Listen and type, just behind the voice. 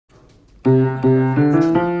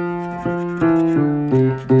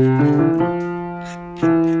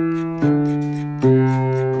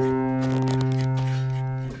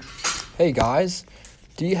Hey guys,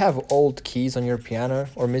 do you have old keys on your piano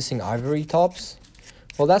or missing ivory tops?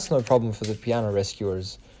 Well, that's no problem for the piano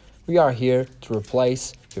rescuers. We are here to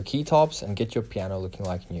replace your key tops and get your piano looking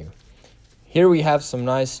like new. Here we have some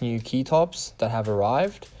nice new key tops that have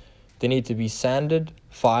arrived. They need to be sanded,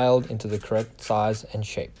 filed into the correct size and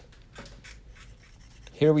shape.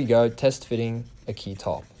 Here we go, test fitting a key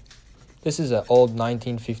top. This is an old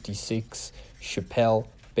 1956 Chappelle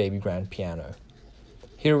baby grand piano.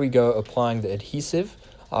 Here we go applying the adhesive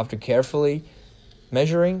after carefully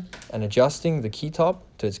measuring and adjusting the key top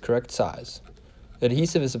to its correct size. The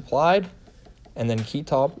adhesive is applied and then key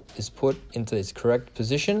top is put into its correct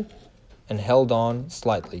position and held on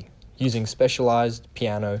slightly using specialized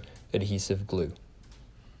piano adhesive glue.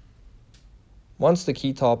 Once the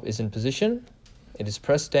key top is in position, it is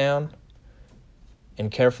pressed down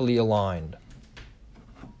and carefully aligned.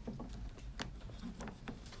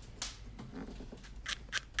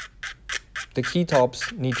 The key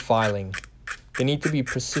tops need filing. They need to be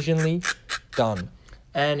precisionally done.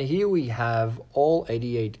 And here we have all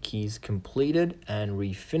 88 keys completed and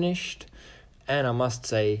refinished. And I must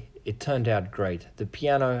say, it turned out great. The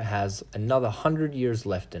piano has another 100 years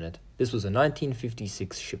left in it. This was a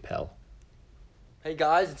 1956 Chappelle. Hey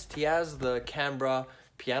guys, it's Tiaz, the Canberra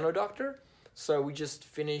piano doctor. So we just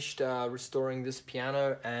finished restoring this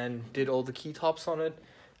piano and did all the key tops on it.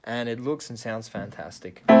 And it looks and sounds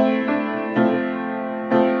fantastic.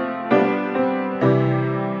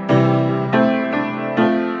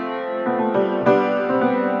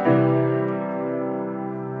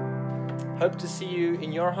 Hope to see you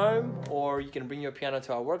in your home, or you can bring your piano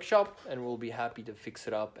to our workshop and we'll be happy to fix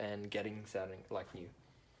it up and getting sounding like new.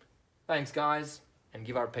 Thanks guys, and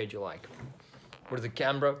give our page a like. We're the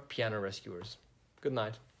Canberra Piano Rescuers. Good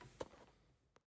night.